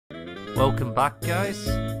Welcome back, guys.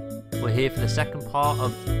 We're here for the second part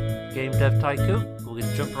of Game Dev Tycoon. We're going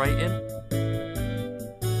to jump right in.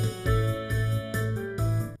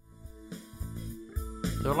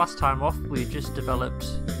 So last time off, we just developed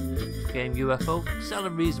game UFO,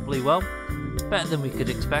 selling reasonably well. Better than we could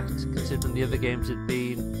expect, considering the other games had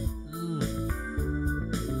been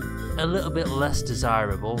a little bit less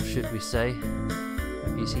desirable, should we say.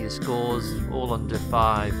 If you see the scores, all under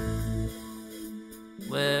 5.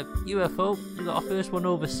 Where UFO, we got our first one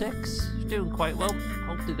over 6. It's doing quite well.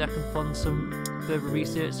 Hopefully that can fund some further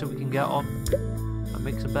research so we can get on and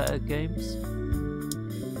make some better games.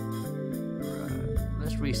 Right,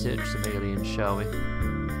 let's research some aliens, shall we?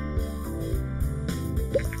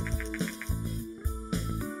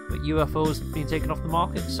 But UFO's been taken off the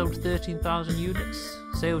market, sold 13,000 units,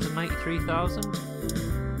 sales of 93,000.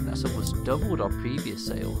 That's almost doubled our previous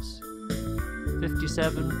sales.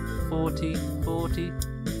 57, 40, 40.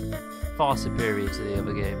 Far superior to the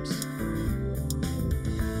other games.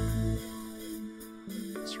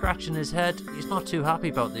 Scratching his head, he's not too happy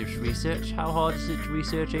about this research. How hard is it to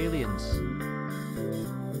research aliens?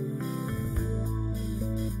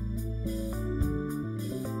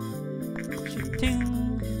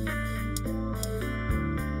 Ting.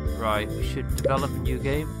 Right, we should develop a new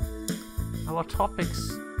game. Our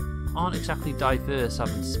topics aren't exactly diverse,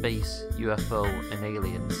 having space, UFO and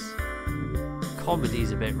aliens.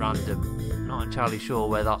 Comedy's a bit random, not entirely sure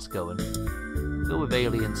where that's going. Go with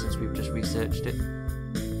aliens since we've just researched it.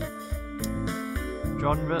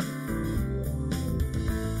 Genre,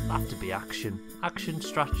 have to be action. Action,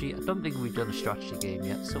 strategy. I don't think we've done a strategy game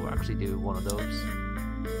yet, so we're actually doing one of those.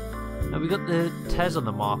 Now we got the TES on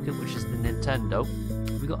the market, which is the Nintendo.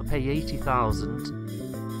 We got to pay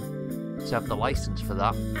 80,000 to have the license for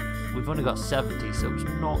that. We've only got 70, so it's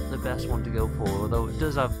not the best one to go for, although it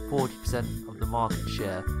does have 40% of the market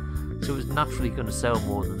share, so it's naturally going to sell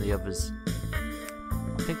more than the others.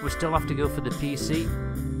 I think we'll still have to go for the PC.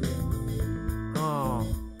 Oh,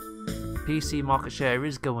 PC market share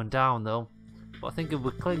is going down though, but I think if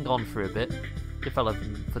we cling on for a bit,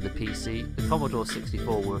 developing for the PC, the Commodore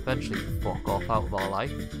 64 will eventually fuck off out of our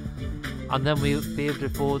life, and then we'll be able to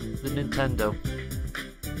afford the Nintendo.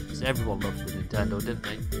 Everyone loved the Nintendo, didn't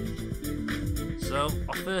they? So,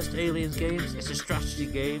 our first Aliens games, it's a strategy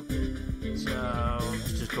game, so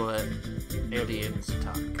let's just call it Aliens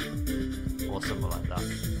Attack, or something like that.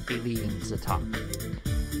 Aliens Attack.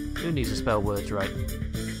 Who needs to spell words right?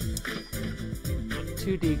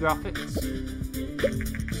 2D graphics.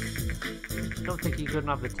 Don't think you're going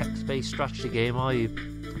to have a text-based strategy game, are you?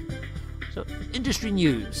 So, industry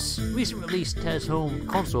news. Recent release TES home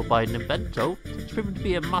console by Nintendo has proven to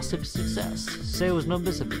be a massive success. Sales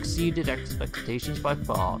numbers have exceeded expectations by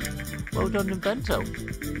far. Well done, Nintendo.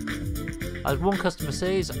 As one customer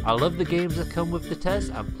says, I love the games that come with the TES,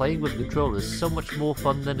 and playing with controllers is so much more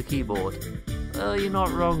fun than a keyboard. Well, you're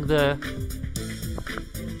not wrong there.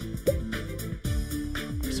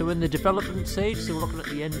 So in the development stage, so we're looking at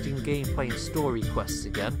the ending gameplay and story quests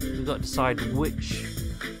again. We've got to decide which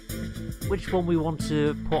one we want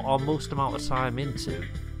to put our most amount of time into.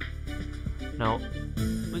 Now,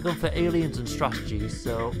 we're going for aliens and strategy,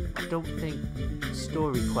 so I don't think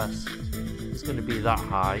story quest is going to be that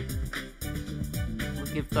high. We'll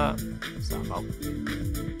give that, what's that about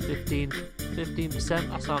 15%,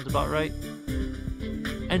 that sounds about right.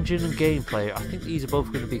 Engine and gameplay, I think these are both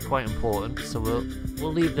going to be quite important, so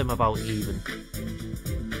we'll leave them about even.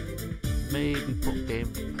 Maybe put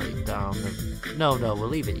gameplay down. No, we'll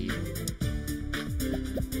leave it even.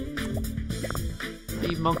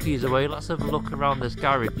 Leave monkeys away, let's have a look around this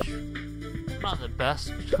garage. Not the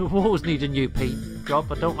best. We always need a new paint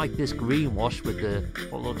job. I don't like this green wash with the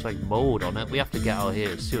what looks like mould on it. We have to get out of here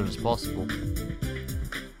as soon as possible.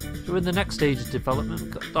 So in the next stage of development,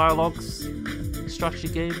 we've got dialogues, strategy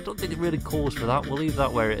game. Don't think it really calls for that. We'll leave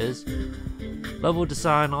that where it is. Level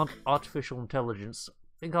design, artificial intelligence.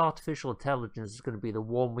 I think artificial intelligence is going to be the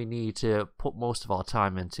one we need to put most of our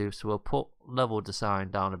time into. So we'll put level design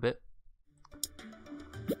down a bit.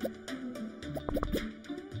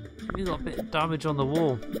 We got a bit of damage on the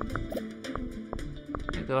wall. I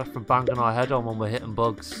think that's from banging our head on when we're hitting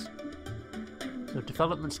bugs. So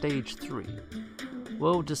development stage 3.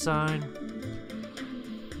 World design.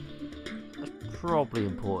 That's probably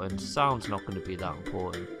important. Sound's not going to be that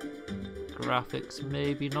important. Graphics,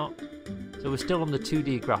 maybe not. So we're still on the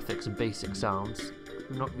 2D graphics and basic sounds.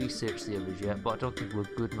 We've not researched the others yet, but I don't think we're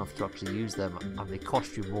good enough to actually use them, and they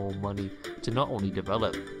cost you more money to not only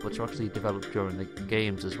develop, but to actually develop during the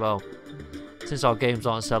games as well. Since our games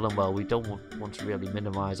aren't selling well, we don't want to really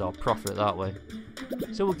minimise our profit that way.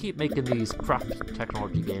 So we'll keep making these crap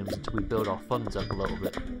technology games until we build our funds up a little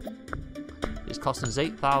bit. It's costing us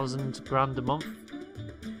 8,000 grand a month.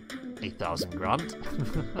 8,000 grand?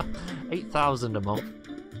 8,000 a month.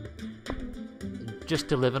 Just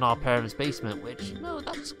to live in our parents' basement, which, no,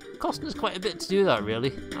 that's costing us quite a bit to do that, really.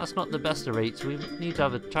 That's not the best of rates. We need to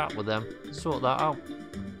have a chat with them, sort that out.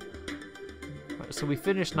 Right, so we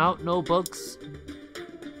finished now, no bugs.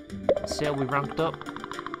 Let's see how we ranked up.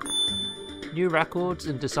 New records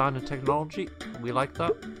in design and technology, we like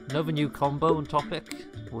that. Another new combo and topic,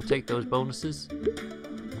 we'll take those bonuses.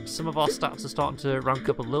 Some of our stats are starting to rank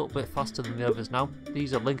up a little bit faster than the others now.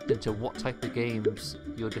 These are linked into what type of games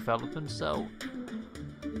you're developing, so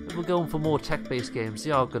if we're going for more tech-based games,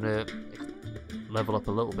 they are going to level up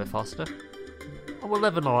a little bit faster. And we're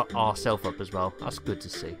leveling ourselves up as well, that's good to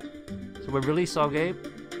see. So we'll release our game,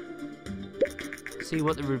 see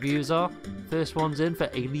what the reviews are. First one's in for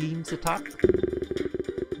Aliens Attack.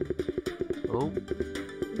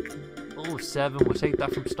 Oh, 7, we'll take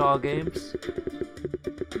that from Star Games.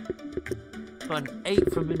 Got an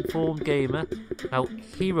 8 from Informed Gamer. Now,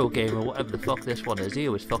 Hero Gamer, whatever the fuck this one is, he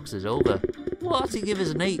always fucks us over. What? He give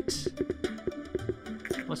us an 8?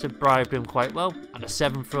 Must have bribed him quite well. And a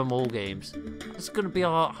 7 from All Games. This is going to be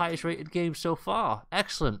our highest rated game so far.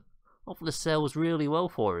 Excellent. Hopefully this sells really well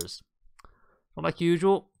for us. But like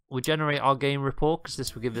usual, we'll generate our game report because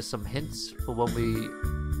this will give us some hints for when we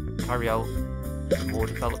carry out more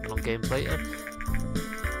development on games later.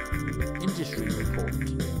 Industry report.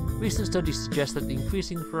 Recent studies suggest that the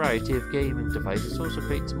increasing variety of gaming devices also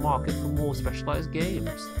creates a market for more specialised games.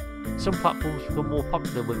 Some platforms become more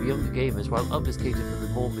popular with younger gamers while others cater for the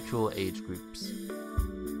more mature age groups.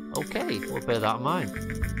 Okay, we'll bear that in mind.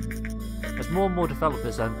 As more and more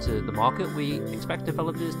developers enter the market, we expect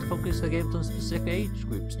developers to focus their games on specific age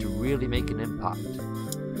groups to really make an impact.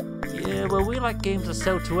 Yeah, well, we like games that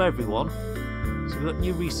sell to everyone. So we've got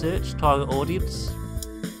new research, target audience.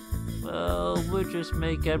 Well, we'll just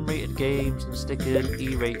make M-rated games and stick an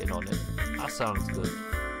E rating on it. That sounds good.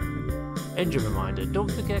 Engine reminder,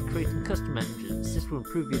 don't forget creating custom engines. This will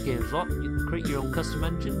improve your games a lot. You can create your own custom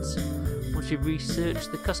engines once you've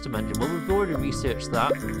researched the custom engine. Well, we've already researched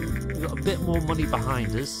that. We've got a bit more money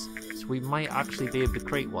behind us, so we might actually be able to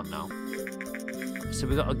create one now. So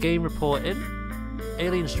we've got a game report in.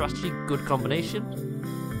 Alien strategy, good combination.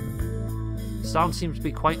 Sound seems to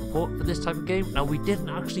be quite important for this type of game. Now, we didn't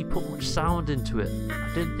actually put much sound into it.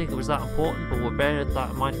 I didn't think it was that important, but we're bearing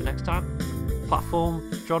that in mind for next time. Platform,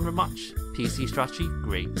 genre match, PC strategy,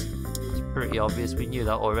 great. It's pretty obvious, we knew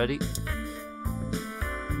that already.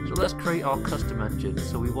 So let's create our custom engine.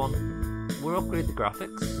 So we'll upgrade the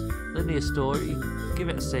graphics, linear story, give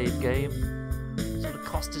it a save game. So the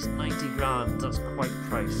cost is 90 grand, that's quite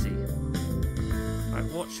pricey. Right,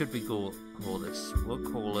 what should we call this? We'll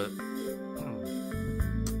call it...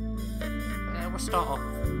 we'll start off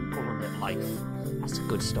calling it Life. That's a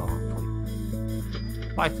good start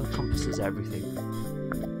point. Life encompasses everything.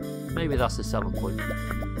 Maybe that's the selling point.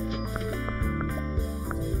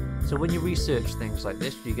 So when you research things like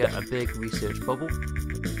this, you get a big research bubble.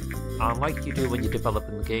 And like you do when you're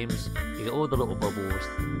developing the games, you get all the little bubbles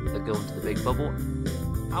that go into the big bubble.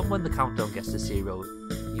 And when the countdown gets to 0,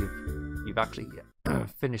 you've actually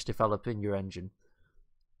finished developing your engine.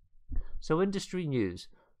 So industry news.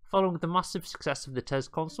 Following the massive success of the TES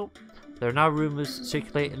console, there are now rumours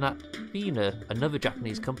circulating that Bina, another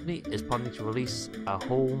Japanese company, is planning to release a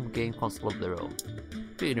home game console of their own.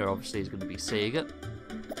 Bina obviously is going to be Sega.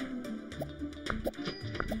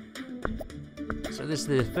 So this is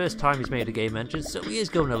the first time he's made a game engine, so he is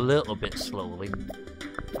going a little bit slowly.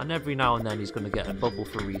 And every now and then he's going to get a bubble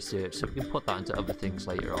for research, so we can put that into other things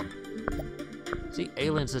later on. See,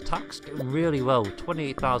 Aliens Attack's doing really well,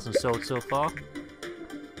 28,000 sold so far.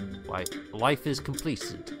 Right, Life is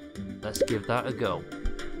completed. Let's give that a go.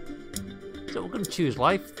 So we're going to choose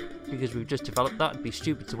Life, because we've just developed that. It'd be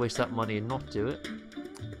stupid to waste that money and not do it.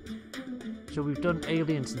 So we've done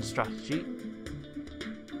Aliens and Strategy.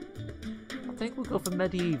 I think we'll go for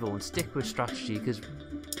Medieval and stick with Strategy, because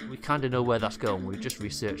we kind of know where that's going. We've just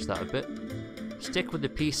researched that a bit. Stick with the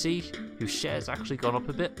PC, whose share's actually gone up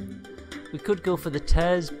a bit. We could go for the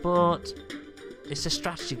TES, but it's a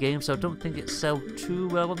strategy game, so I don't think it sold too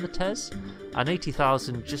well on the TES. And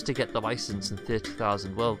 80,000 just to get the license and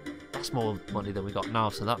 30,000, well, that's more money than we got now,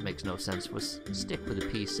 so that makes no sense. We'll stick with the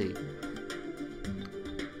PC.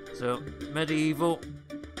 So, Medieval.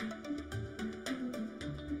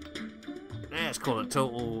 Let's call it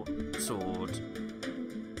Total Sword.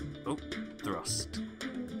 Oh, Thrust.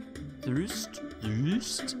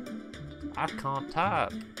 Thrust? I can't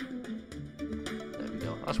type. There we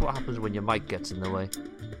go. That's what happens when your mic gets in the way.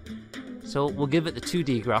 So we'll give it the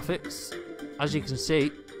 2D graphics. As you can see,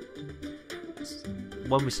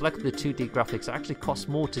 when we select the 2D graphics, it actually costs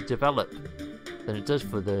more to develop than it does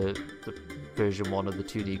for the version 1 of the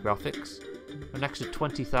 2D graphics. An extra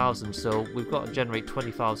 20,000, so we've got to generate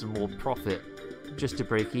 20,000 more profit just to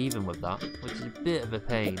break even with that, which is a bit of a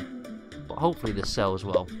pain. But hopefully this sells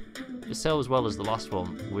well. If it sells well as the last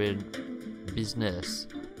one, we're in business.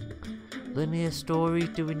 Linear story,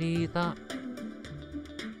 do we need that?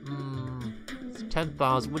 It's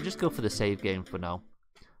 10,000. We'll just go for the save game for now.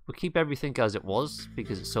 We'll keep everything as it was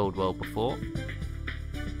because it sold well before.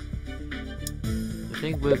 The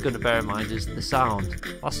thing we're going to bear in mind is the sound.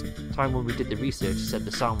 Last time when we did the research, it said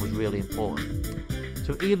the sound was really important.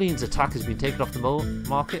 So Alien's attack has been taken off the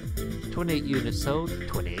market. 28 units sold.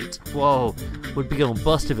 28? Whoa! Would be going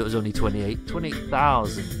bust if it was only 28.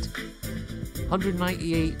 28,000.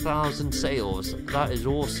 198,000 sales. That is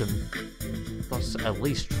awesome. That's at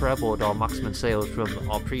least trebled our maximum sales from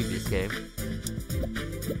our previous game.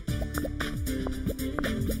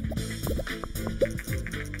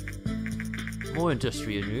 More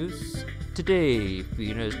industrial news. Today,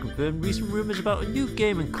 Fiona has confirmed recent rumours about a new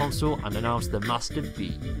gaming console and announced the Master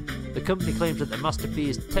V. The company claims that the Master V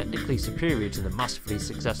is technically superior to the massively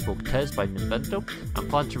successful TES by Nintendo and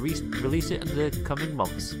plan to release it in the coming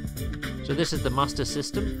months. So this is the Master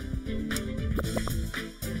System.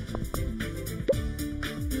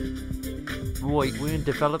 Right, we're in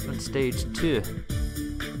development stage 2.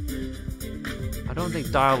 I don't think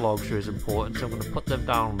dialogues are as important, so I'm going to put them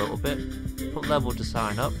down a little bit. Put level to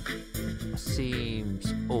sign up.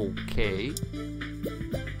 Seems okay.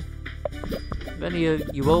 If any of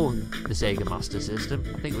you own the Sega Master System,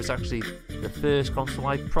 I think it was actually the first console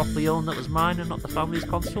I properly owned that was mine and not the family's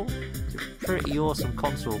console. It's a pretty awesome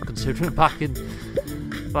console considering back in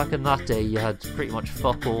that day you had pretty much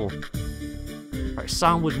fuck all. Right,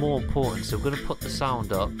 sound was more important, so we're going to put the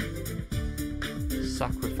sound up.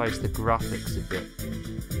 Sacrifice the graphics a bit.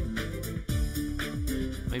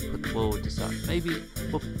 Maybe put the world to side. Maybe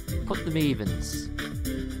we'll put them evens.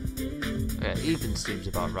 Yeah, evens seems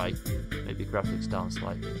about right. Maybe graphics down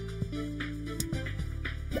slightly.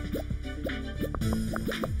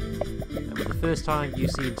 And the first time you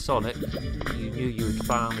seen Sonic, you knew you had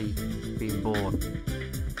finally been born.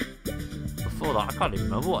 Before that, I can't even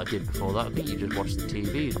remember what I did before that. I think you just watched the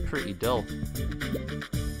TV. It's pretty dull.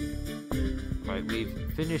 Right,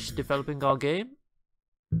 we've finished developing our game.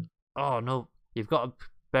 Oh no, you've got to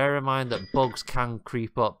bear in mind that bugs can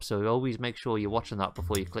creep up, so always make sure you're watching that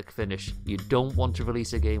before you click finish. You don't want to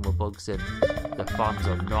release a game with bugs in. The fans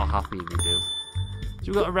are not happy if you do. So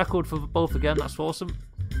we've got a record for both again, that's awesome.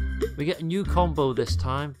 We get a new combo this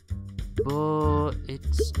time, but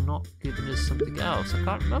it's not giving us something else. I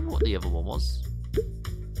can't remember what the other one was.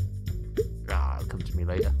 It'll come to me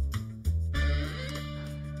later.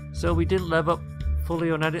 So we didn't level up fully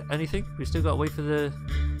on anything. We still got to wait for the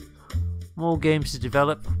more games to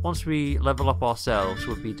develop. Once we level up ourselves,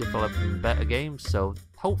 we'll be developing better games, so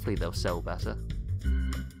hopefully they'll sell better.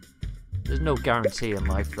 There's no guarantee in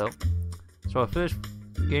life though. So our first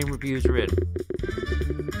game reviews are in.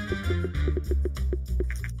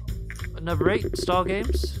 Another 8, Star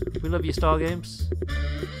Games. We love your Star Games.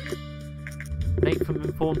 An 8 from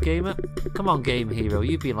Informed Gamer. Come on Game Hero,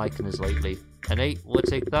 you've been liking us lately. An 8, we'll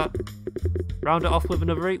take that. Round it off with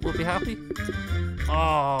another 8, we'll be happy.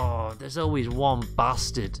 Oh, there's always one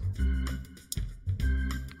bastard.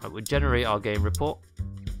 Right, we'll generate our game report.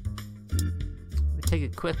 We take a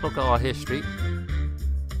quick look at our history.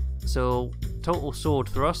 So, total sword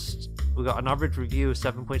thrust, we got an average review of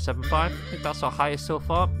 7.75. I think that's our highest so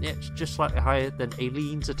far. Yeah, it's just slightly higher than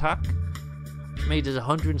Alien's attack, which made us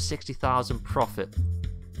 160,000 profit.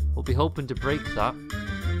 We'll be hoping to break that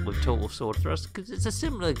with total sword thrust because it's a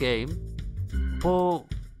similar game, but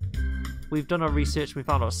we've done our research and we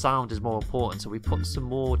found out sound is more important, so we put some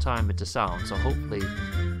more time into sound, so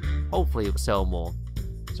hopefully it will sell more.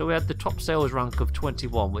 So we had the top sales rank of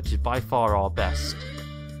 21, which is by far our best.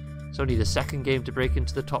 It's only the second game to break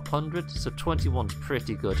into the top 100, so 21's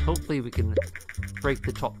pretty good. Hopefully we can break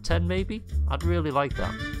the top 10 maybe. I'd really like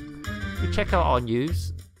that. We check out our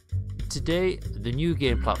news. Today, the new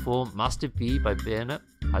game platform, Master V by Bernard,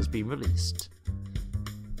 has been released.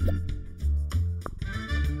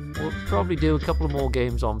 We'll probably do a couple of more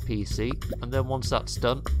games on PC, and then once that's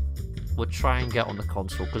done, we'll try and get on the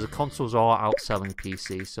console, because the consoles are outselling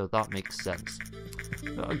PC, so that makes sense.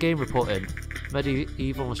 Got a game report in.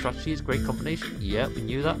 Medieval and strategy is a great combination. Yeah, we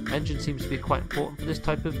knew that. Engine seems to be quite important for this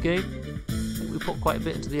type of game. I think we put quite a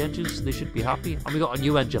bit into the engine, so they should be happy. And we got a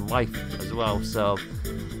new engine, Life, as well, so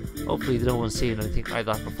Hopefully no one's seen anything like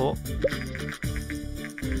that before.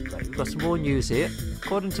 Right, we've got some more news here.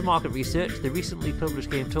 According to market research, the recently published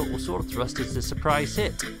game Total Sword Thrust is the surprise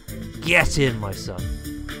hit. Get in, my son!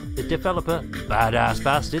 The developer, Badass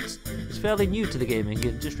Bastards, is fairly new to the gaming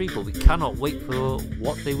industry, but we cannot wait for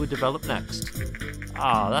what they would develop next.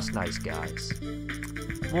 Ah, that's nice, guys.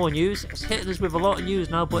 More news. It's hitting us with a lot of news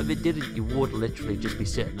now, but if it didn't, you would literally just be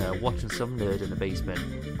sitting there watching some nerd in the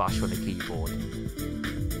basement bash on a keyboard.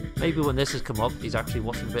 Maybe when this has come up, he's actually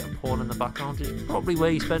watching a bit of porn in the background. It's probably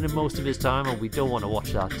where he's spending most of his time, and we don't want to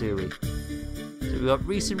watch that, do we? So we've got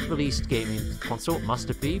recent released gaming console,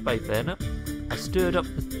 Master P by Werner, has stirred up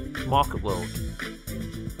the market world.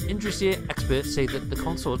 Industry experts say that the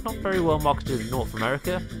console is not very well marketed in North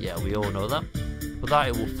America, yeah, we all know that, but that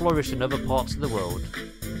it will flourish in other parts of the world.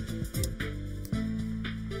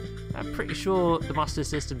 I'm pretty sure the Master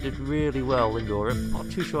System did really well in Europe,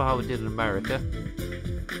 not too sure how it did in America.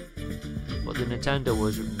 But the Nintendo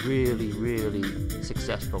was really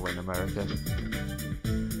successful in America.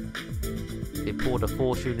 They poured a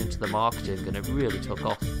fortune into the marketing and it really took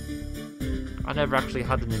off. I never actually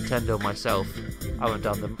had a Nintendo myself. I went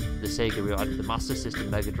down the Sega route. I had the Master System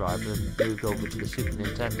Mega Drive and moved over to the Super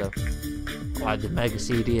Nintendo. I had the Mega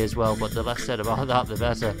CD as well, but the less said about that the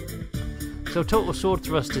better. So Total Sword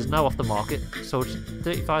Thrust is now off the market, sold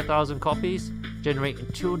 35,000 copies,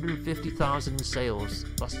 generating 250,000 in sales.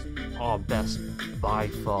 That's our best by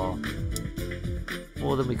far.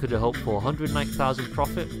 More than we could have hoped for. 190,000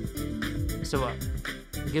 profit. So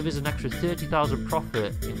give us an extra 30,000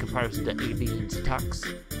 profit in comparison to Alien's tax.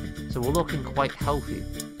 So we're looking quite healthy.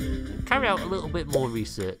 Carry out a little bit more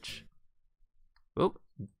research. Oh,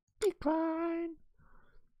 decline.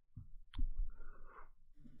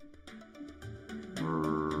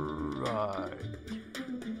 Right.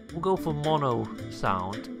 We'll go for mono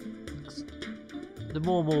sound. The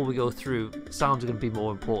more we go through, sounds are going to be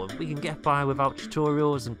more important. We can get by without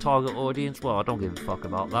tutorials and target audience. Well, I don't give a fuck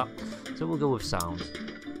about that. So we'll go with sound.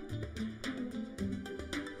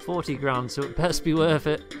 40 grand, so it best be worth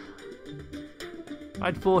it. I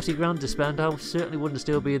had 40 grand to spend, I certainly wouldn't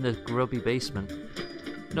still be in the grubby basement.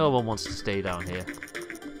 No one wants to stay down here.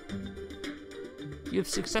 You've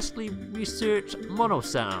successfully researched mono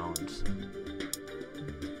sound.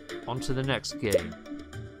 On to the next game.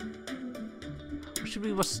 Should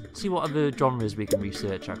we see what other genres we can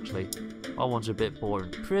research, actually? Our ones are a bit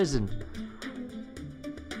boring. Prison.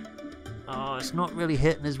 Oh, it's not really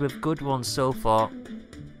hitting us with good ones so far.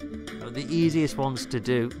 The easiest ones to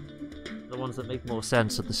do, the ones that make more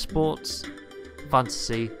sense, are the sports,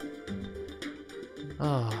 fantasy,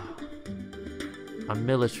 and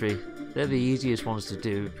military. They're the easiest ones to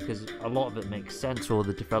do because a lot of it makes sense, all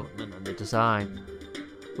the development and the design.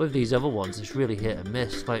 With these other ones, it's really hit and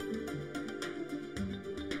miss. Like,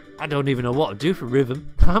 I don't even know what to do for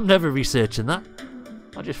rhythm. I'm never researching that.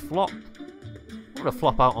 I just flop. I'm gonna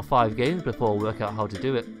flop out on 5 games before I work out how to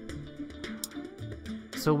do it.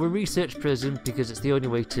 So we research Prison because it's the only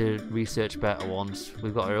way to research better ones.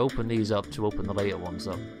 We've got to open these up to open the later ones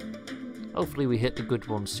up. Hopefully we hit the good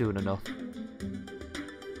ones soon enough.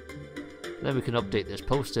 Then we can update this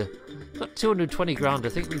poster. Got 220 grand, I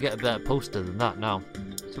think we can get a better poster than that now.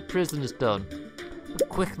 So Prison is done. A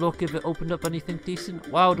quick look if it opened up anything decent.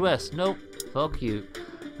 Wild West, nope. Fuck you.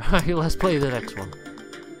 Right, let's play the next one.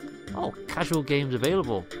 Oh, casual games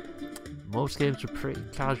available. Most games were pretty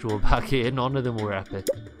casual back here, none of them were epic.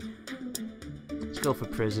 Let's go for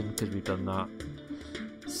Prison because we've done that.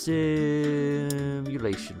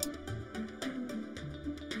 Simulation.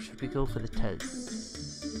 Should we go for the Tez?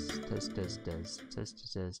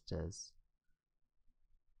 Tez.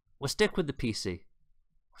 We'll stick with the PC.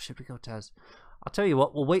 Or should we go Tez? I'll tell you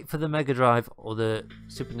what, we'll wait for the Mega Drive or the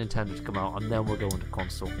Super Nintendo to come out and then we'll go into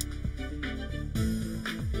console.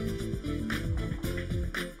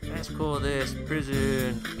 Let's call this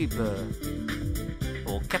Prison Keeper.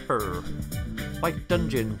 Or Kepper. Like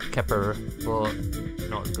Dungeon Kepper, but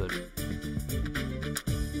not as good.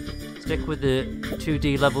 Stick with the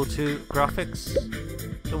 2D level 2 graphics.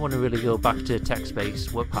 Don't want to really go back to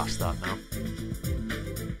text-based, we're past that now.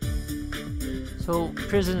 So,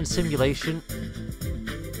 Prison Simulation.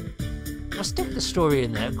 I'll stick the story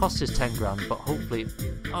in there, it costs us 10 grand, but hopefully...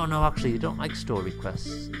 Oh no, actually, you don't like story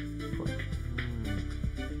quests.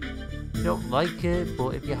 You don't like it,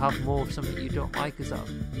 but if you have more of something you don't like, is that a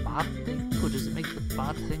bad thing, or does it make the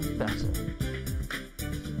bad thing better?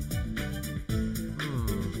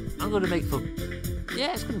 I'm going to make for...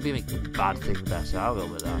 Yeah, it's going to make the bad thing better, I'll go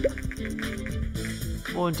with that.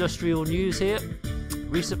 More industrial news here.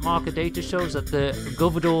 Recent market data shows that the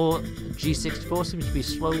Govardor G64 seems to be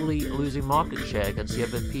slowly losing market share against the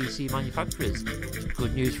other PC manufacturers. It's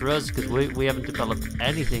good news for us because we haven't developed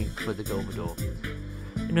anything for the Commodore.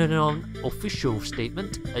 In an unofficial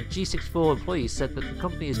statement, a G64 employee said that the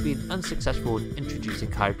company has been unsuccessful in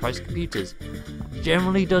introducing high-priced computers. It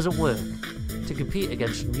generally doesn't work to compete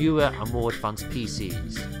against newer and more advanced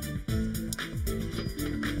PCs.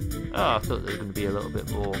 I thought there was going to be a little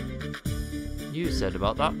bit more news said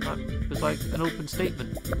about that. That was like an open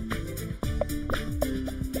statement.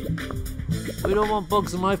 We don't want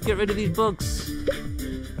bugs in life, get rid of these bugs.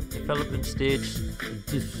 Development stage.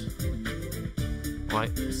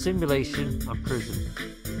 Right, simulation and prison.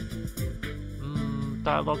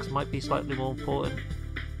 Dialogues might be slightly more important.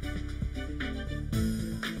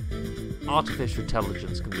 Artificial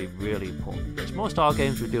intelligence can be really important. It's most of our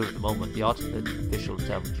games we're doing at the moment, the artificial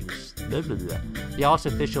intelligence. The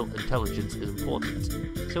artificial intelligence is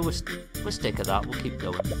important. So we'll stick at that, we'll keep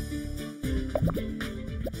going.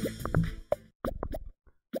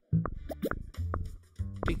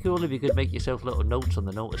 Be cool if you could make yourself little notes on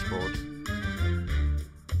the notice board.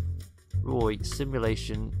 Right,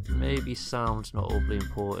 simulation, maybe sound's not overly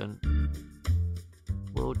important.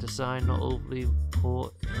 World design not overly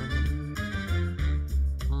important.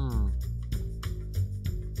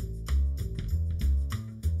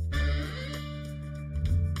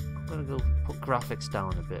 I'm gonna go put graphics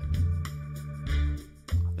down a bit.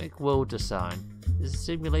 I think world design is a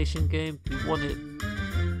simulation game. You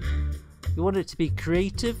want it to be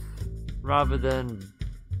creative rather than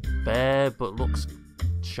bare but looks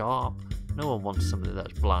sharp. No one wants something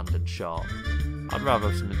that's bland and sharp. I'd rather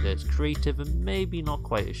have something that's creative and maybe not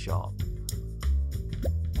quite as sharp.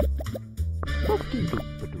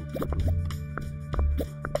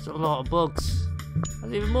 There's a lot of bugs.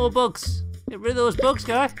 There's even more bugs. Get rid of those bugs,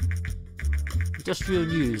 guy. Industrial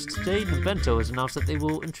news. Today, Nintendo has announced that they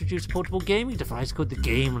will introduce a portable gaming device called the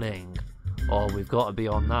Game Link. Oh, we've got to be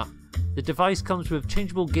on that. The device comes with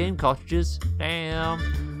changeable game cartridges, a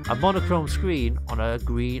monochrome screen on a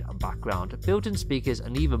green background, built-in speakers,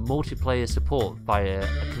 and even multiplayer support via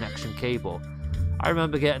a connection cable. I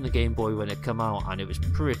remember getting the Game Boy when it came out and it was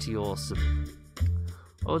pretty awesome.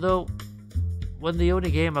 Although, when the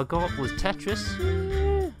only game I got was Tetris,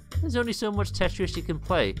 there's only so much Tetris you can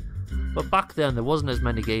play. But back then there wasn't as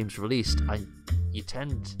many games released, and you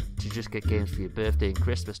tend to just get games for your birthday and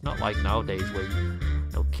Christmas, not like nowadays where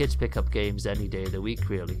kids pick up games any day of the week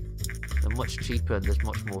really. They're much cheaper and there's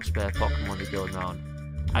much more spare pocket money going around.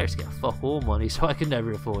 I used to get fuck all money, so I could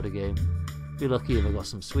never afford a game. Be lucky if I got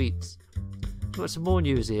some sweets. Got some more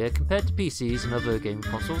news here. Compared to PCs and other gaming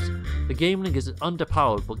consoles, the Game Link is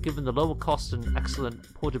underpowered, but given the lower cost and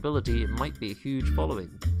excellent portability, it might be a huge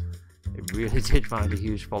following. It really did find a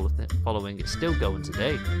huge following. It's still going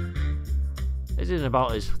today. It isn't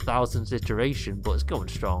about its thousandth iteration, but it's going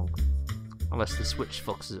strong. Unless the Switch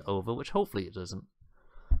fucks it over, which hopefully it doesn't.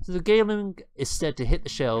 So the Game Link is said to hit the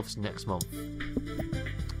shelves next month.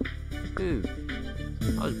 Ooh.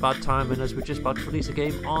 That was bad timing as we're just about to release a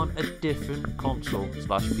game on a different console /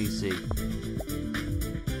 PC.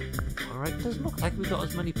 Alright, doesn't look like we got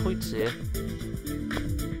as many points here.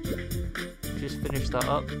 Just finish that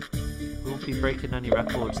up. We won't be breaking any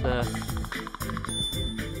records there.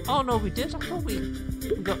 Oh no, we did. I thought we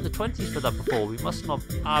got the 20s for that before. We must not.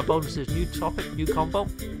 Our bonuses, new topic, new combo.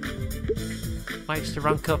 Nice to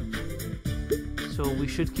rank up. So we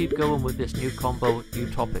should keep going with this new combo, new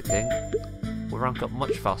topic thing. We'll rank up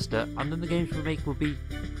much faster, and then the games we make will be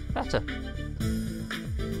better.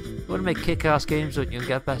 You want to make kick-ass games, don't you, and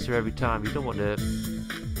get better every time. You don't want to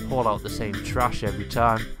haul out the same trash every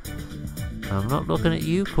time. I'm not looking at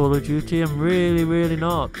you, Call of Duty. I'm really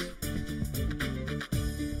not.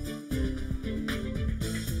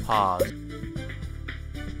 Hard.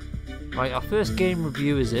 Right, our first game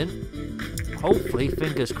review is in. Hopefully,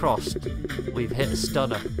 fingers crossed, we've hit a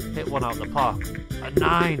stunner. Hit one out of the park. A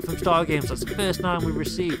 9 from Star Games. That's the first 9 we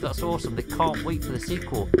received. That's awesome. They can't wait for the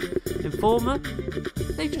sequel. Informer,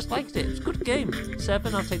 they just liked it. It's a good game.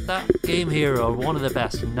 7, I'll take that. Game Hero, one of the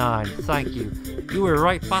best. 9, thank you. You were a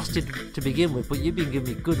right bastard to begin with, but you've been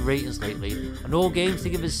giving me good ratings lately. And all games to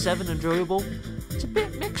give us 7 enjoyable. It's a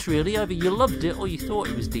bit mixed really. Either you loved it or you thought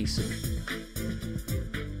it was decent.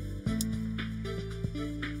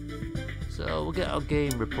 So we'll get our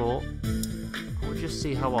game report. We'll just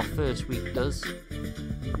see how our first week does.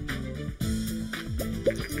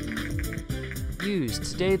 News.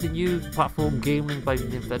 Today the new platform Game Link by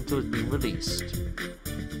Nintendo has been released.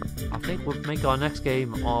 I think we'll make our next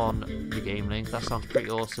game on the Game Link. That sounds pretty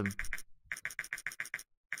awesome.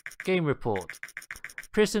 Game report.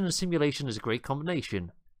 Prison and simulation is a great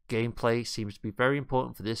combination. Gameplay seems to be very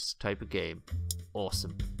important for this type of game.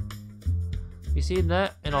 Awesome. You see in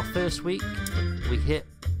there, in our first week, we hit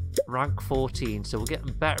rank 14, so we're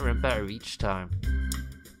getting better and better each time.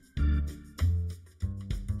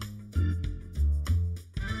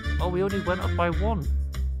 Oh, we only went up by 1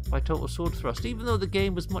 by total sword thrust, even though the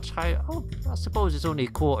game was much higher. Oh, I suppose it's only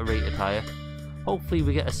a quarter rated higher. Hopefully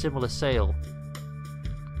we get a similar sale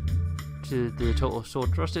to the total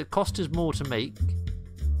sword thrust. It cost us more to make,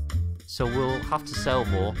 so we'll have to sell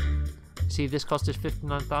more. See, this cost us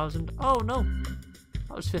 59,000. Oh no,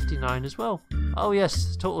 that was 59 as well. Oh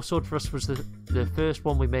yes, total sword thrust was the first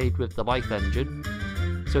one we made with the life engine.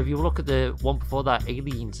 So if you look at the one before that,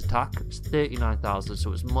 Aliens Attack, it's 39,000,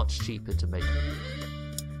 so it's much cheaper to make.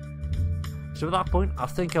 So at that point, I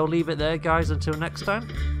think I'll leave it there, guys, until next time.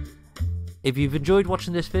 If you've enjoyed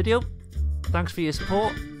watching this video, thanks for your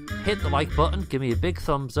support. Hit the like button, give me a big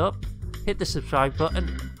thumbs up, hit the subscribe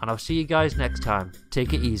button, and I'll see you guys next time.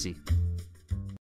 Take it easy.